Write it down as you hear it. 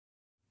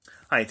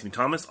Hi, it's me,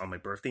 Thomas. On my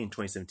birthday in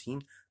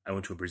 2017, I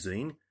went to a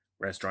Brazilian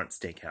restaurant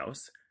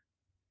steakhouse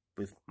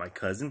with my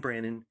cousin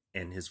Brandon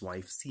and his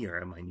wife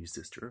Sierra, my new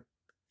sister,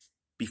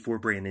 before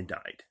Brandon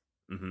died.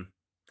 hmm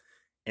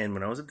And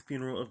when I was at the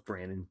funeral of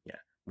Brandon, yeah,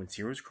 when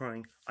Sierra was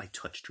crying, I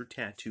touched her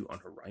tattoo on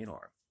her right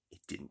arm.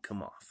 It didn't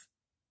come off.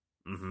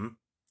 hmm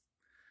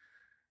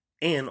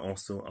And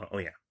also, oh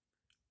yeah,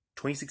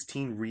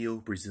 2016 Rio,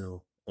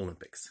 Brazil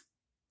Olympics.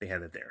 They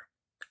had it there.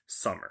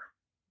 Summer.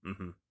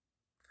 hmm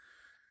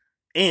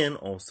And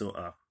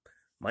also,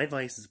 my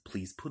advice is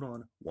please put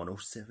on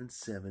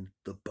 1077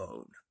 The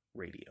Bone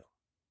radio.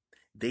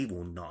 They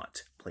will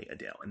not play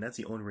Adele, and that's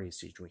the only radio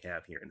station we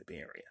have here in the Bay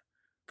Area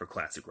for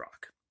classic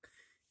rock.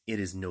 It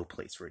is no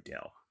place for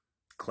Adele.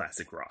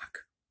 Classic rock.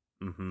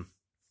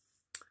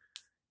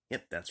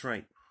 Yep, that's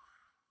right.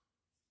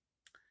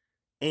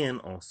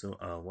 And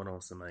also, what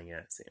else am I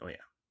gonna say? Oh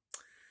yeah.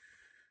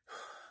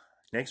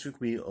 Next week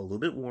will be a little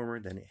bit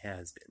warmer than it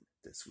has been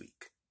this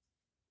week.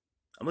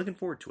 I'm looking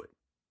forward to it.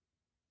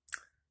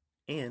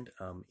 And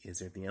is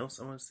there anything else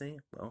I want to say?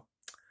 Well,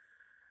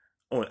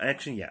 oh,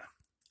 actually, yeah.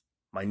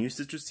 My new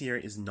sister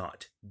Sierra is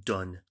not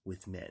done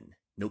with men.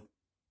 Nope.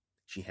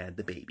 She had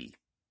the baby.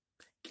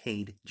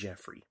 Cade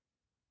Jeffrey.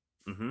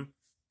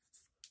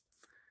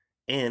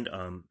 And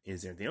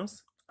is there anything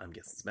else? I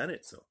guess that's about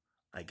it. So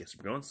I guess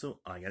we're going. So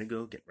I gotta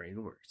go get ready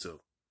to work.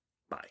 So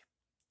bye.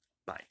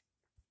 Bye.